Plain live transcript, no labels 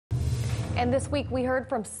And this week, we heard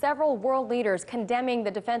from several world leaders condemning the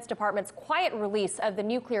Defense Department's quiet release of the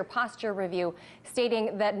Nuclear Posture Review,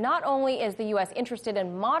 stating that not only is the U.S. interested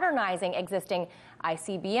in modernizing existing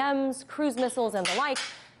ICBMs, cruise missiles, and the like,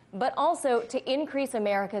 but also to increase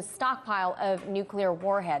America's stockpile of nuclear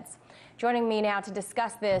warheads. Joining me now to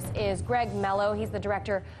discuss this is Greg Mello. He's the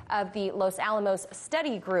director of the Los Alamos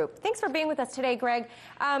Study Group. Thanks for being with us today, Greg.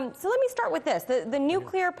 So let me start with this. The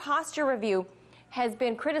Nuclear Posture Review has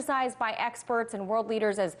been criticized by experts and world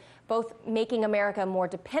leaders as both making America more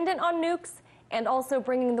dependent on nukes and also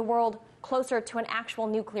bringing the world closer to an actual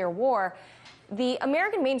nuclear war. The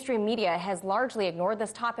American mainstream media has largely ignored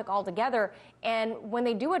this topic altogether, and when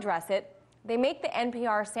they do address it, they make the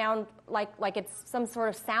NPR sound like it's some sort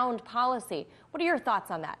of sound policy. What are your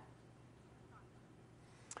thoughts on that?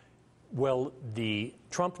 Well, the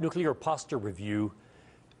Trump Nuclear Posture Review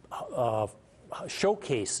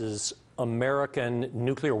showcases American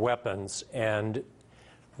nuclear weapons and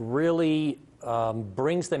really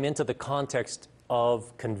brings them into the context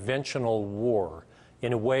of conventional war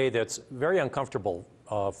in a way that's very uncomfortable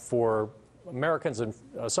for Americans, and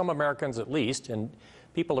some Americans at least, and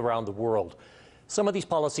people around the world. Some of these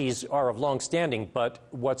policies are of long standing, but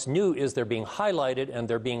what's new is they're being highlighted, and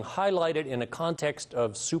they're being highlighted in a context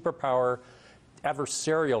of superpower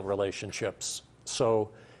adversarial relationships. So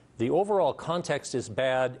the overall context is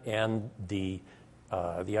bad, and the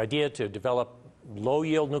idea to develop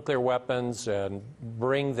low-yield nuclear weapons and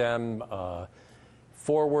bring them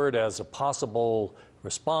forward as a possible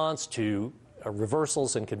response to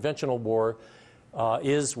reversals in conventional war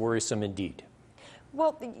is worrisome indeed.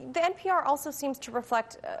 Well, the NPR also seems to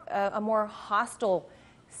reflect a more hostile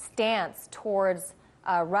stance towards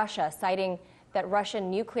Russia, citing that Russian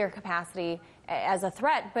nuclear capacity as a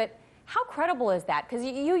threat. But how credible is that? Because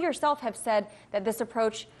you yourself have said that this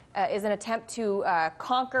approach is an attempt to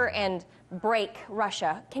conquer and break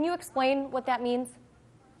Russia. Can you explain what that means?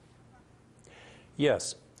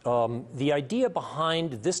 Yes. The idea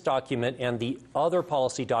behind this document and the other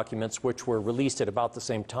policy documents which were released at about the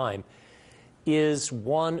same time is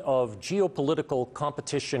one of geopolitical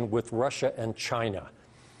competition with Russia and China.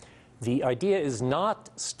 The idea is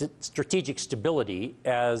not strategic stability,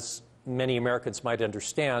 as many Americans might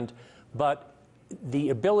understand, but the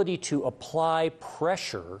ability to apply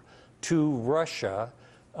pressure to Russia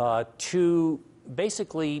to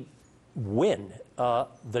basically win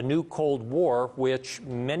the new Cold War, which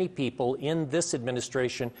many people in this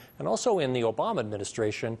administration and also in the Obama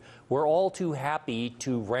administration were all too happy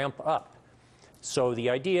to ramp up. So the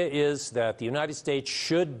idea is that the United States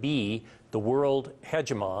should be the world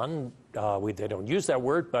hegemon. They don't use that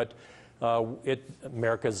word, but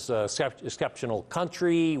America's an exceptional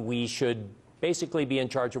country. We should basically be in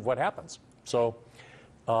charge of what happens. So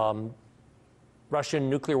Russian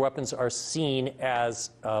nuclear weapons are seen as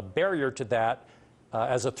a barrier to that,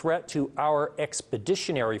 as a threat to our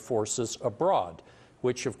expeditionary forces abroad,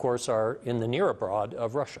 which, of course, are in the near abroad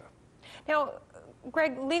of Russia. Now,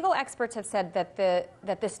 Greg, legal experts have said that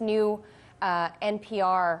this new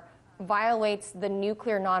NPR violates the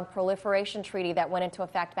Nuclear Non-Proliferation Treaty that went into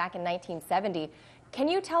effect back in 1970. Can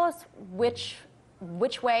you tell us which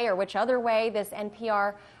way or which other way this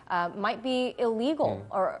NPR might be illegal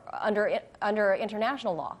or under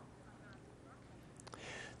international law?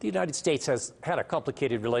 The United States has had a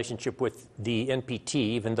complicated relationship with the NPT,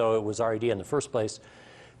 even though it was our idea in the first place.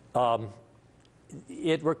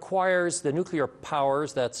 It requires the nuclear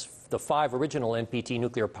powers, that's the 5 original NPT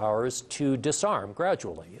nuclear powers, to disarm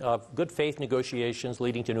gradually, good faith negotiations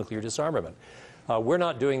leading to nuclear disarmament. We're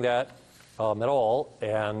not doing that at all,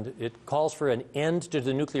 and it calls for an end to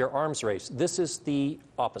the nuclear arms race. This is the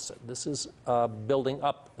opposite. This is building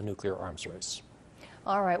up a nuclear arms race.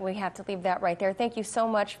 All right, we have to leave that right there. Thank you so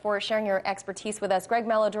much for sharing your expertise with us. Greg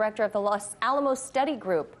Mello, director of the Los Alamos Study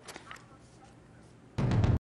Group.